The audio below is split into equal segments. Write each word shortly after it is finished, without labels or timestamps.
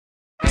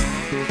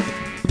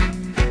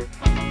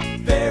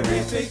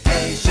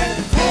Verification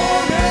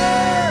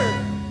Corner!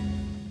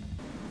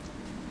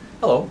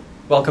 Hello,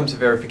 welcome to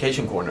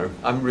Verification Corner.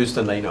 I'm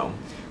Rustan Leino.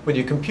 When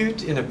you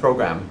compute in a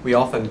program, we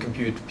often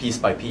compute piece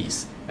by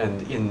piece,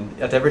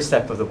 and at every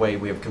step of the way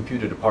we have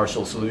computed a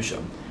partial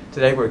solution.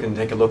 Today we're going to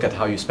take a look at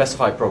how you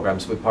specify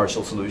programs with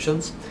partial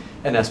solutions,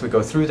 and as we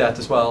go through that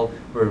as well,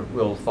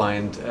 we'll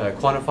find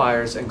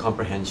quantifiers and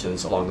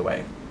comprehensions along the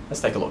way.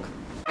 Let's take a look.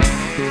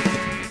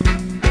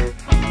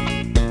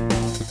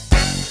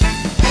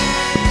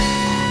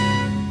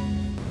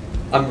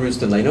 I'm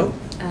Rustan Leino.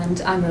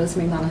 And I'm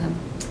Rosemary Monahan.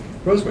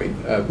 Rosemary,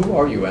 who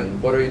are you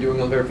and what are you doing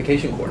on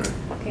Verification Corner?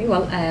 Okay,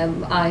 well,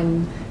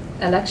 I'm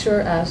a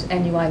lecturer at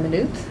NUI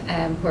Maynooth,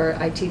 where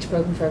I teach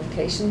program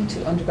verification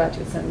to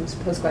undergraduates and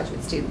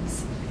postgraduate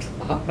students.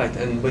 Right,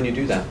 and when you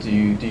do that, do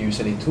you use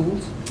any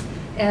tools?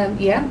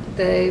 Yeah,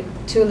 the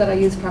tool that I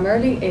use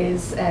primarily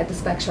is the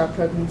Spec Sharp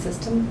programming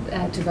system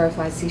to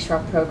verify C#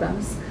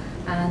 programs,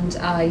 and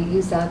I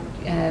use that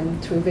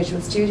through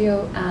Visual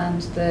Studio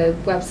and the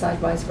website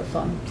Rise for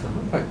Fun.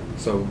 Right,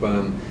 so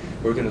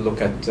we're going to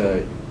look at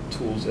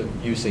tools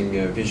using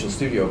Visual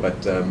Studio,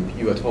 but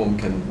you at home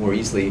can more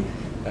easily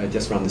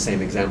just run the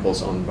same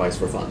examples on Rise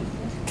for Fun.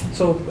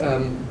 So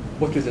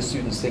what do the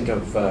students think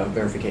of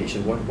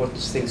verification? What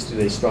things do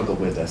they struggle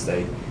with as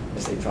they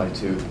try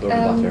to learn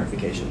about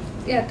verification?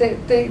 Yeah,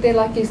 they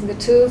like using the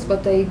tools,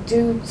 but they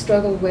do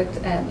struggle with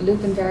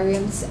loop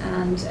invariance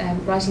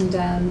and writing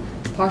down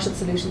partial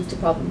solutions to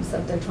problems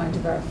that they're trying to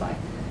verify.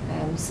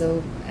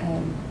 So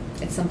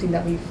it's something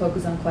that we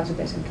focus on quite a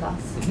bit in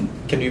class.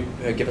 Mm-hmm. Can you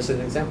give us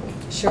an example?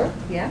 Sure,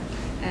 yeah.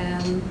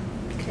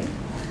 Okay,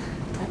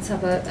 let's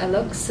have a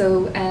look.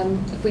 So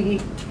if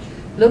we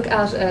look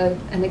at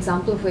an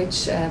example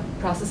which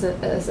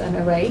processes an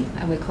array,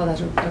 and we'll call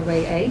that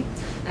array A,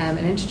 an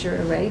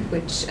integer array,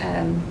 which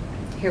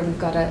here we've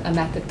got a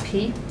method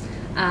P,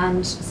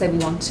 and say we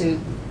want to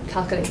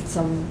calculate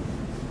some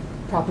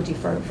property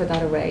for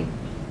that array.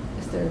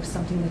 Is there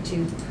something that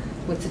you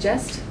would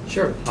suggest?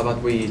 Sure. How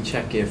about we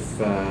check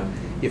if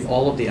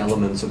all of the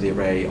elements of the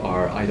array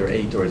are either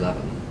 8 or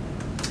 11?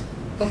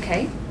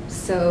 Okay,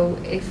 so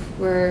if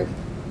we're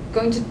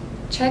going to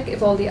check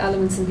if all the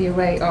elements in the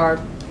array are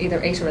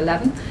either 8 or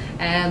 11,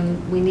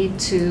 we need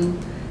to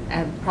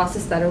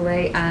process that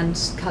array and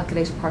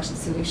calculate a partial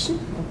solution,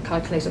 or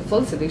calculate a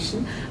full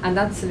solution, and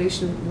that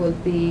solution will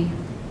be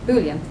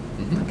Boolean.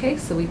 Mm-hmm. Okay,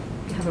 so we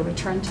have a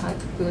return type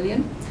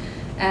Boolean.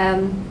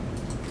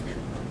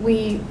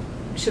 We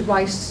should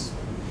write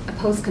a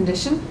post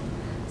condition.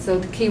 So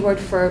the keyword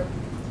for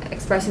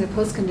expressing a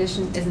post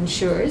condition is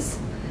ensures.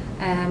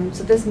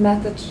 So this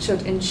method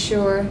should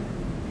ensure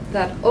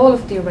that all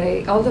of the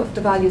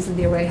values in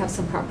the array have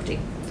some property.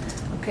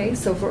 Okay,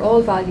 so for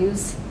all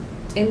values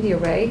in the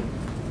array,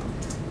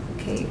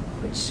 okay,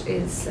 which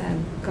is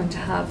going to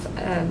have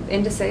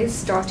indices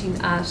starting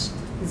at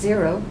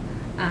 0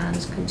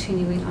 and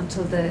continuing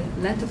until the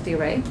length of the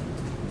array.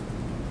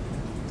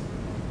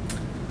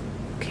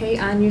 Okay,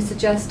 and you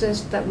suggested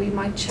that we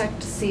might check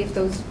to see if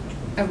those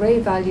array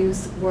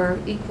values were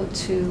equal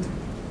to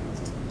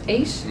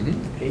 8?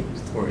 Mm-hmm. 8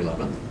 or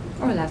 11.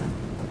 Or 11.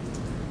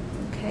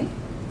 Okay,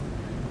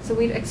 so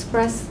we'd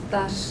express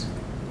that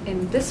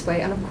in this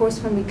way, and of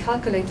course when we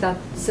calculate that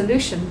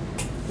solution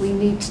we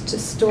need to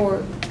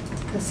store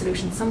the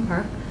solution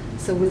somewhere,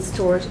 so we'll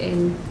store it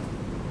in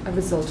a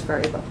result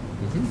variable.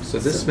 Mm-hmm. So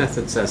this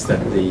method says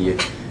that the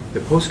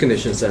post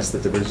condition says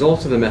that the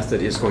result of the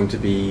method is going to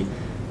be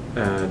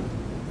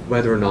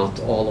whether or not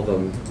all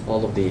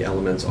of the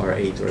elements are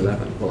 8 or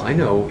 11. Well, I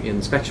know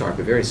in Spec Sharp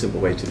a very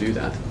simple way to do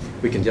that.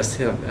 We can just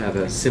have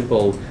a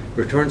simple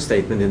return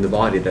statement in the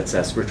body that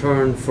says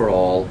return for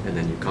all, and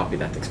then you copy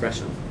that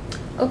expression.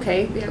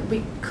 Okay, yeah,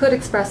 we could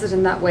express it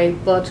in that way,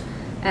 but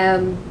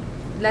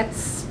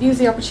let's use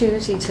the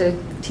opportunity to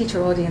teach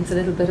our audience a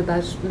little bit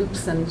about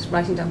loops and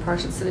writing down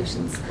partial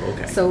solutions.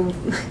 Okay. So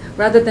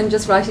rather than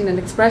just writing an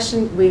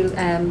expression, we'll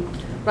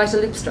write a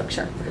loop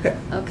structure. Okay.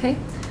 Okay.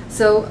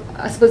 So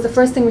I suppose the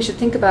first thing we should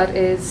think about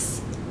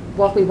is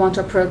what we want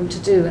our program to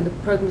do, and the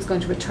program is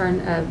going to return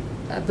a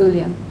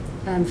Boolean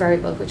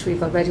variable, which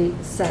we've already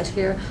said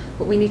here,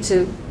 but we need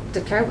to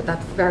declare with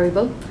that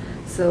variable.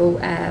 So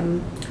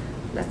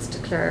let's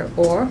declare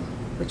OR,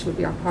 which would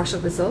be our partial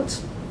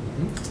result.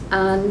 Mm-hmm.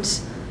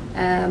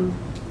 And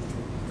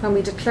when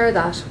we declare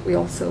that, we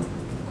also, of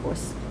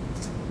course,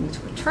 need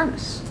to return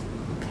it.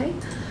 Okay.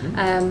 Mm-hmm.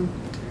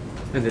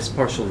 And this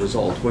partial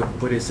result,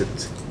 what is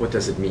it? What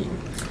does it mean?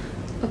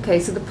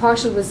 Okay, so the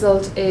partial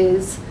result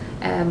is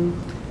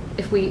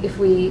if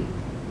we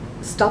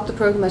stop the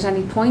program at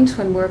any point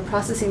when we're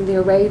processing the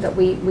array, that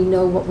we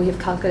know what we have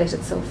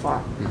calculated so far.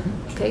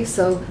 Mm-hmm. Okay,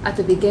 so at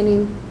the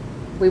beginning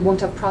we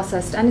won't have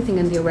processed anything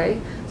in the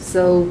array,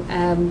 so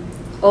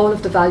all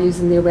of the values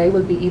in the array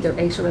will be either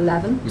 8 or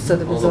 11, mm-hmm. So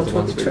the result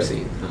will be true.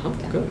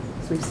 Yeah, good.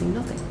 So we've seen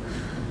nothing.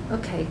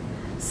 Okay,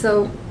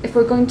 so if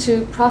we're going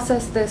to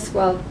process this,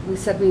 well, we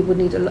said we would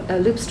need a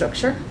loop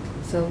structure,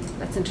 so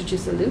let's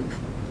introduce a loop.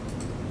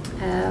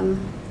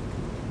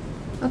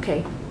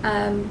 Okay,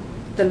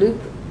 the loop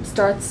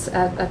starts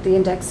at the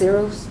index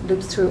 0,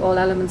 loops through all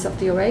elements of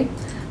the array,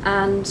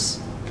 and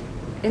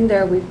in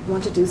there we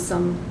want to do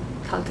some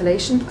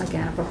calculation,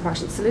 again, of our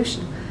partial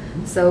solution.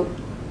 So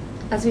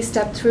as we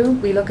step through,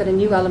 we look at a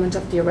new element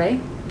of the array,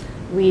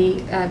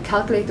 we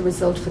calculate the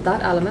result for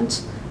that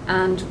element,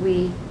 and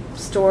we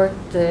store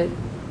the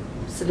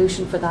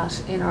solution for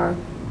that in our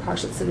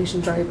partial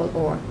solution variable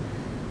OR.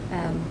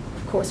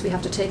 Of course, we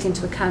have to take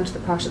into account the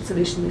partial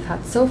solution we've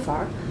had so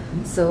far.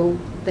 So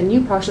the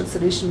new partial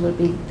solution will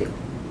be the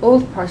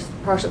old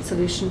partial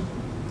solution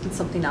and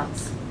something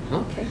else.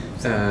 Okay.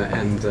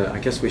 And I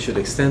guess we should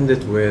extend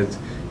it with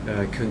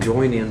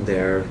conjoin in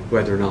there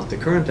whether or not the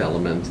current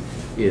element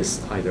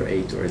is either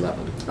 8 or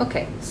 11.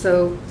 Okay,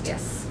 so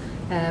yes,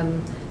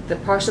 the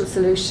partial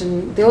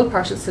solution, the old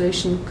partial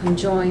solution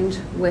conjoined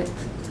with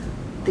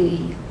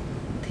the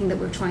thing that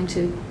we're trying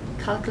to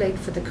calculate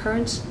for the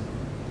current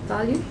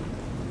value,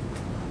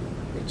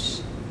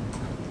 which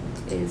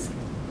is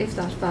if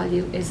that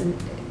value is an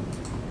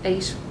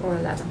 8 or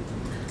 11.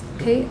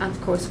 Okay, and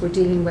of course we're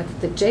dealing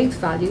with the jth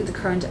value, the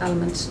current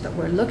element that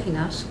we're looking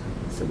at,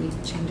 so we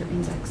change our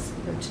index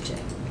here to j.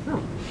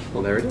 Oh,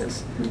 well there it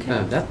is.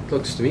 Okay. That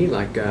looks to me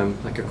like a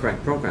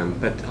correct program,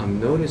 but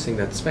I'm noticing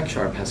that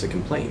SpecSharp has a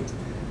complaint.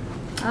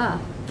 Ah,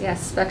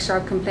 yes,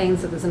 SpecSharp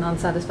complains that there's an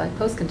unsatisfied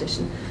post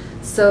condition.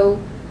 So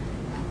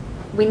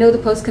we know the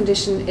post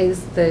condition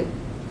is the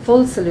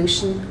full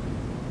solution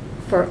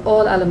for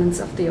all elements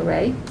of the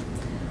array,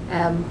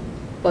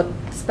 but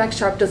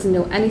SpecSharp doesn't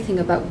know anything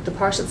about the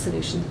partial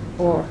solution,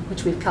 or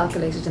which we've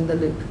calculated in the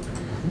loop.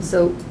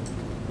 So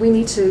we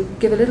need to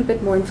give a little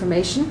bit more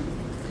information,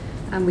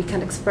 and we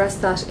can express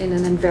that in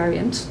an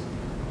invariant.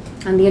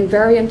 And the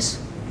invariant,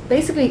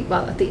 basically,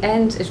 well, at the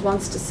end, it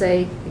wants to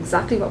say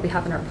exactly what we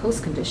have in our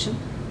post condition.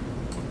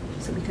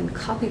 So we can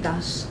copy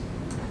that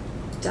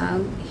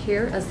down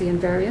here as the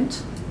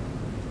invariant.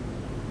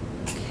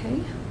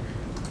 Okay.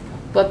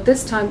 But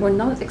this time, we're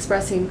not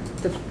expressing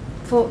the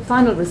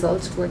final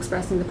result, we're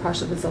expressing the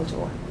partial result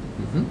OR.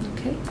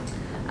 Okay.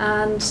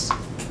 And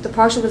the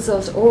partial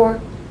result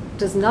OR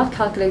does not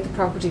calculate the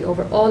property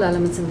over all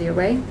elements in the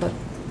array, but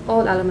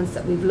all elements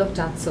that we've looked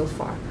at so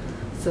far.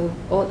 So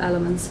all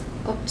elements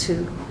up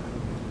to,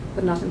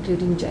 but not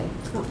including j.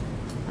 Oh.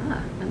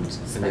 Ah, and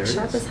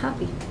SpecSharp is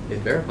happy. It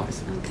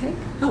verifies. Okay.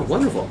 Oh,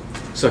 wonderful.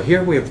 So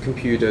here we have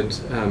computed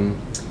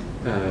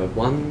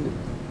one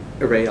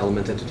array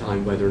element at a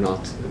time, whether or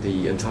not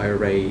the entire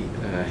array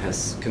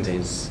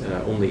contains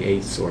only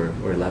 8s or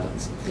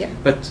 11s. Yeah.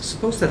 But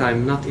suppose that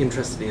I'm not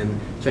interested in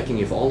checking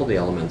if all of the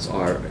elements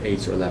are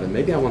 8s or 11.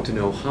 Maybe I want to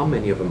know how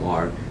many of them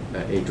are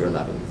 8 or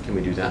 11. Can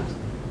we do that?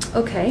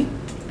 Okay.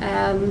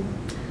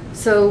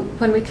 So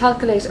when we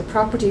calculate a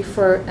property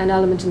for an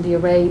element in the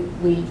array,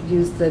 we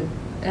use the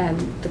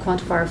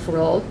quantifier for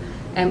all.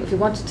 If we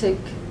want to take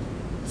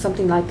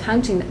something like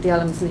counting the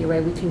elements in the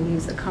array, we can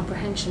use a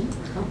comprehension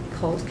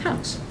called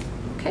count.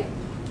 Okay,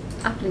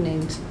 aptly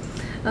named.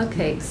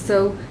 Okay,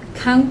 so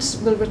count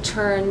will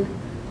return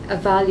a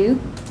value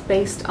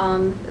based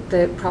on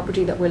the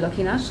property that we're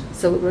looking at.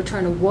 So it will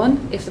return a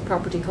 1 if the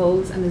property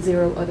holds and a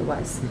 0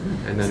 otherwise.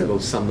 And then it will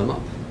sum them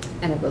up.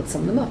 And it will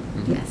sum them up,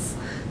 yes.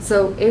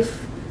 So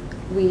if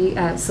we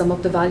sum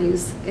up the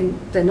values in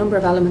the number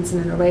of elements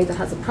in an array that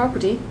has a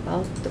property,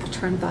 well, the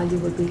return value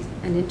will be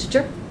an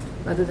integer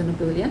rather than a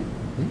Boolean.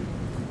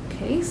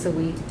 Okay, so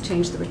we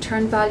change the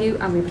return value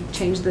and we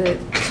change the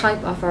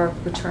type of our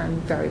return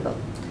variable.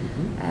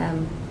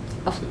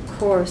 Of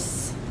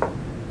course,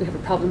 we have a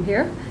problem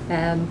here.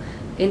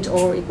 Int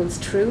OR equals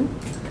true.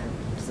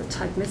 It's a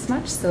type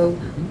mismatch. So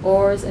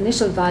OR's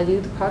initial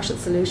value, the partial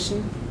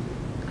solution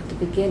at the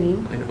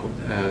beginning. I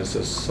know.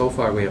 So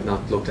far we have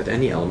not looked at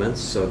any elements,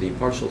 so the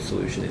partial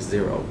solution is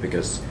 0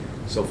 because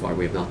so far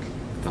we have not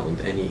found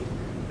any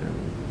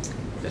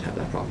that have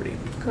that property.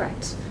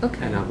 Correct.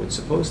 Okay. And I would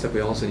suppose that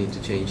we also need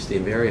to change the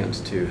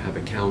invariant to have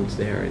a count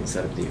there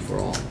instead of the for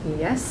all.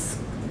 Yes.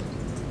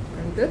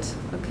 Very good.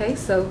 Okay,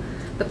 so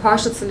the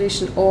partial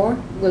solution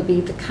OR will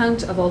be the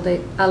count of all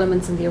the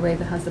elements in the array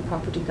that has the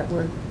property that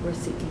we're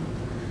seeking.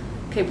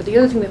 Okay, but the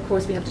other thing, of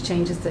course, we have to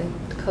change is the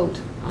code.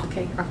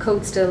 Okay, our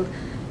code still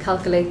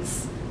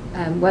calculates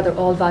whether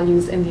all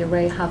values in the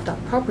array have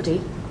that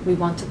property. We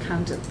want to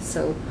count it.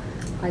 So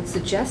I'd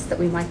suggest that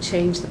we might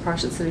change the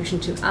partial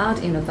solution to add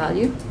in a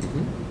value.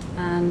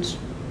 And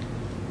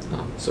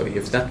so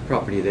if that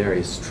property there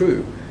is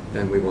true,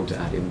 then we want to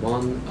add in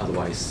 1,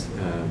 otherwise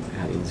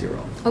add in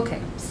 0.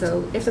 okay,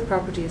 so if the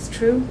property is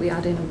true, we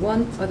add in a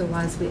 1,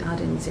 otherwise we add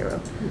in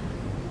 0.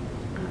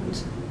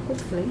 And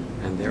hopefully,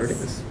 and there it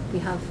is. We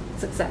have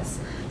success.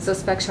 So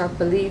SpecSharp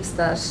believes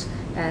that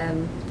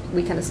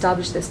we can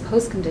establish this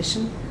post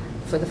condition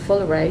for the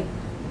full array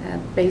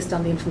based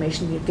on the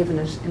information we've given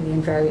it in the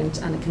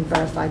invariant, and it can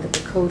verify that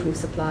the code we've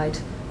supplied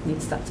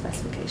meets that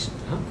specification.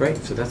 Great,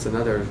 so that's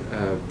another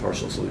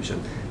partial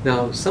solution.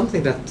 Now,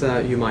 something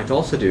that you might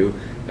also do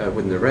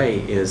with an array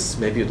is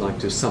maybe you'd like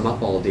to sum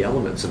up all the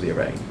elements of the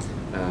array.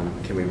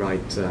 Can we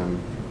write a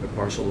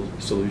partial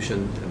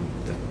solution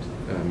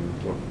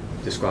or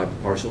describe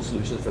a partial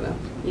solution for that?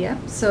 Yeah,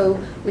 so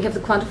we have the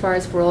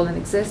quantifiers for all and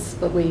exists,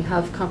 but we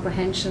have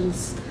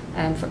comprehensions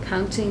for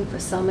counting, for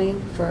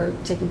summing, for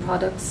taking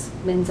products,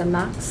 mins and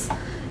max.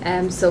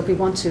 So if we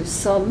want to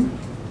sum,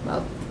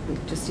 well, we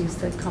just use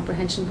the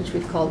comprehension which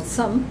we've called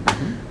sum.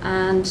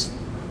 And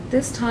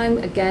this time,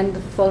 again,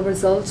 the full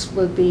result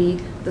will be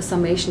the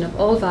summation of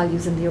all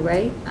values in the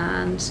array,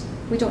 and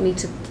we don't need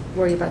to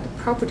worry about the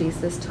properties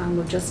this time.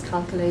 We're just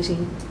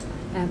calculating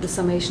the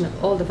summation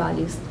of all the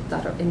values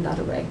that are in that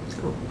array.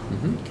 Oh.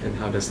 And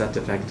how does that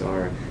affect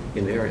our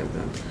invariant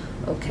then?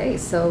 Okay,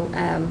 so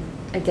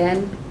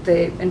again,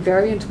 the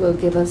invariant will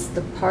give us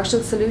the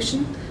partial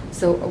solution.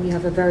 So we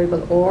have a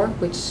variable or,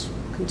 which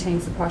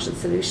contains the partial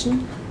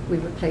solution. We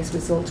replace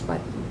result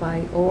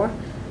by or,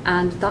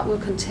 and that will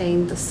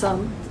contain the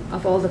sum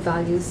of all the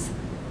values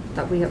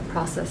that we have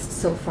processed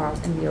so far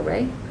in the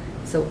array.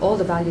 So all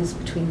the values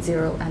between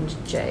 0 and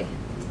j.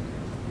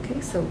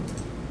 Okay, so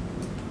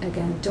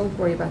again, don't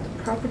worry about the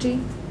property,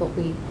 but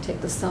we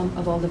take the sum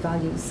of all the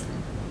values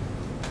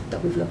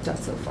that we've looked at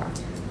so far.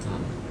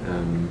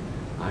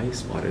 I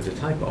spotted a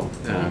typo.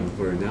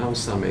 We're now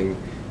summing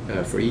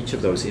for each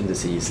of those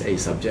indices a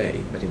sub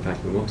j, but in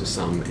fact we want to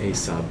sum a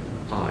sub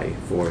I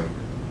for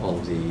all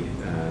of the,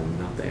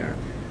 not there,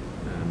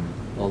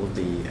 all of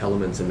the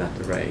elements in that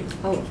array.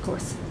 Oh, of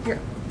course, here.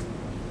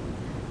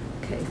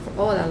 Okay, for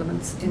all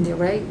elements in the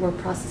array, we're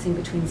processing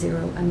between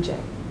 0 and j.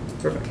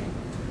 Perfect. Okay.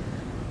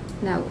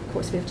 Now, of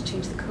course, we have to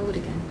change the code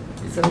again.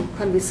 So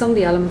when we sum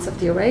the elements of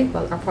the array,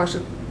 well, our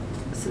partial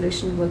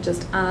solution will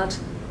just add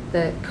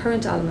the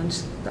current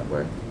element that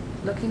we're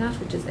looking at,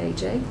 which is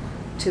aj,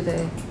 to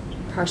the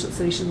partial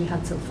solution we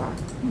had so far.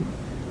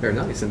 Very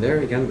nice. And there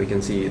again, we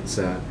can see it's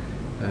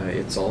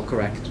all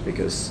correct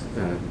because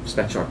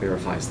SpecSharp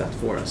verifies that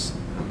for us.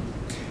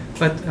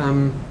 But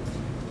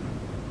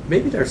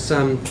maybe there's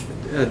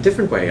a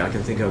different way I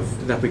can think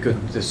of that we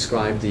could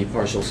describe the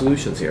partial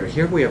solutions here.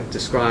 Here we have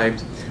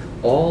described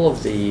all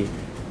of the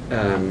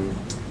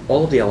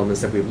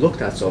elements that we've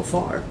looked at so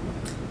far,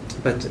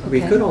 but we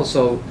could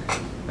also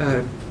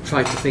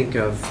try to think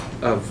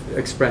of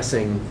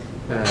expressing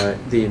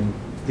the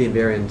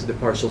invariant, the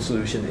partial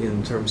solution,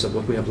 in terms of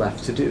what we have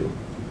left to do.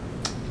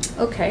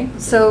 Okay,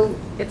 so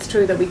it's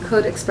true that we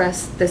could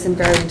express this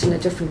invariant in a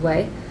different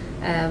way.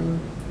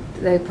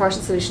 The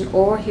partial solution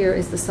or here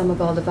is the sum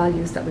of all the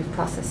values that we've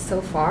processed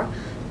so far,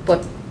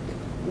 but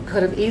we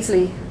could have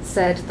easily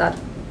said that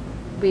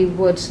we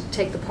would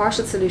take the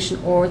partial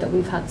solution or that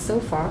we've had so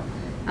far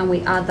and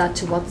we add that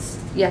to what's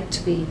yet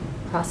to be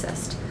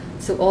processed.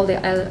 So all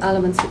the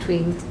elements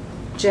between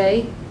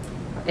j,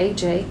 or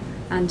aj,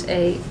 and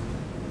a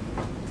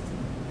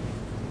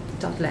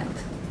dot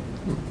length.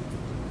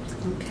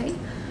 Okay,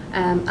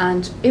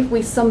 and if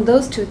we sum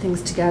those two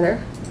things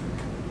together,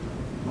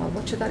 well,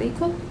 what should that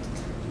equal?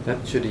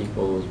 That should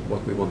equal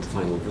what we want the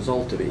final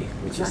result to be,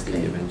 which Exactly.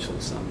 is the eventual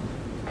sum.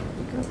 There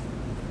we go.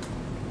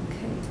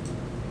 Okay.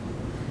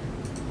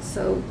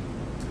 So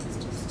let's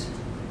just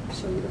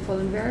show you the full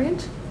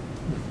invariant.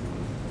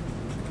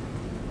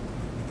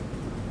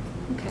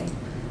 Okay.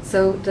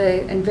 So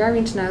the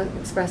invariant now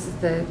expresses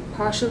the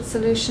partial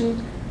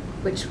solution,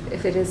 which,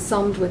 if it is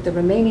summed with the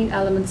remaining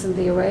elements in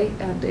the array,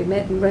 the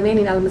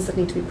remaining elements that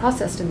need to be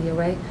processed in the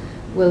array,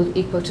 will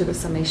equal to the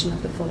summation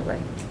of the full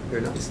array.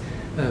 Very nice.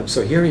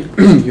 So here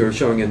you're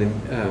showing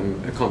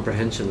a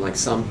comprehension like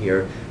sum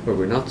here, where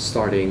we're not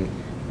starting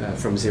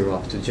from 0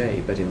 up to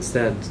j, but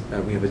instead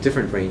we have a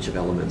different range of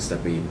elements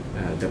that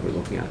we're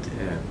looking at,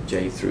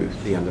 j through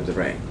the end of the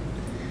array.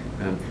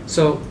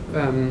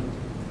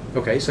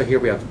 Okay, so here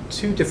we have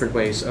two different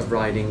ways of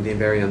writing the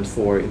invariant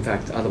for, in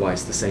fact,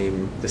 otherwise the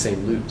same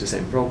loop, the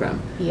same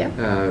program.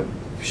 Yeah.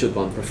 Should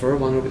one prefer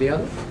one over the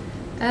other?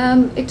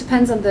 It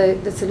depends on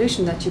the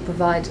solution that you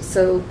provide.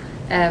 So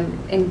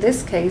in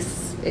this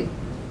case, it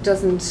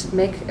doesn't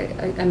make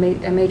a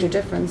major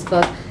difference,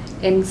 but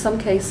in some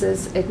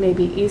cases it may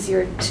be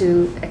easier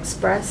to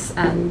express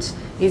and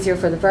easier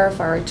for the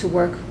verifier to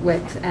work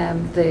with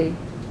the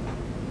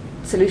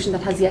solution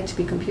that has yet to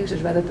be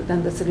computed rather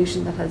than the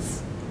solution that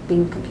has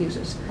been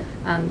computed.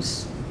 And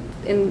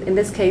in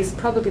this case,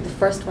 probably the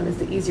first one is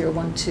the easier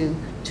one to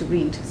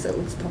read, so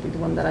it's probably the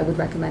one that I would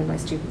recommend my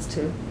students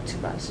to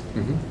write.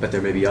 But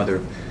there may be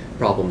other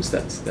problems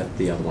that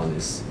the other one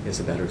is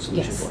a better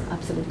solution Yes, for.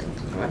 absolutely.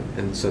 All right,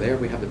 and so there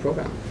we have the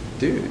program.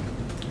 Dude.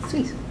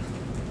 Sweet.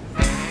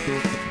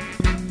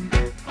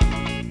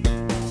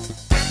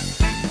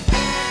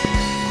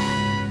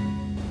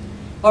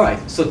 All right,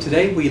 so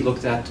today we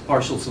looked at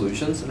partial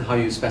solutions and how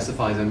you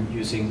specify them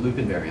using loop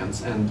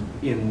invariants. And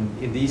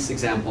in these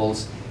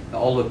examples,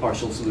 all the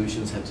partial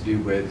solutions had to do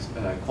with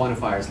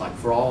quantifiers like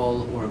for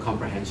all, or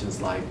comprehensions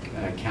like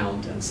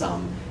count and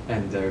sum,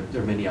 and there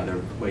are many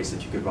other ways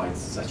that you could write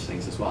such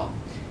things as well.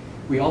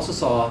 We also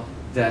saw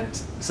that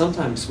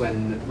sometimes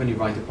when you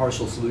write a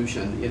partial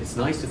solution, it's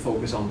nice to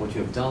focus on what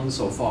you have done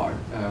so far.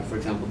 For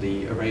example,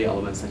 the array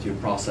elements that you've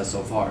processed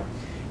so far.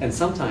 And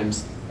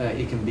sometimes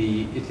it can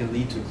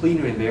lead to a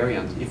cleaner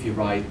invariant if you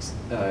write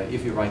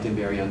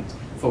invariant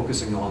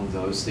focusing on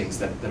those things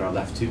that are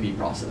left to be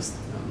processed.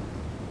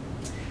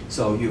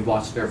 So you've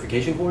watched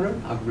Verification Corner.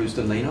 I'm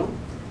Rustan Leino.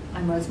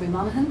 I'm Rosemary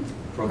Monahan.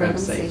 Program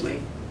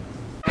safely.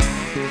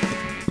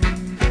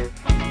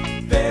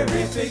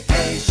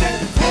 Verification.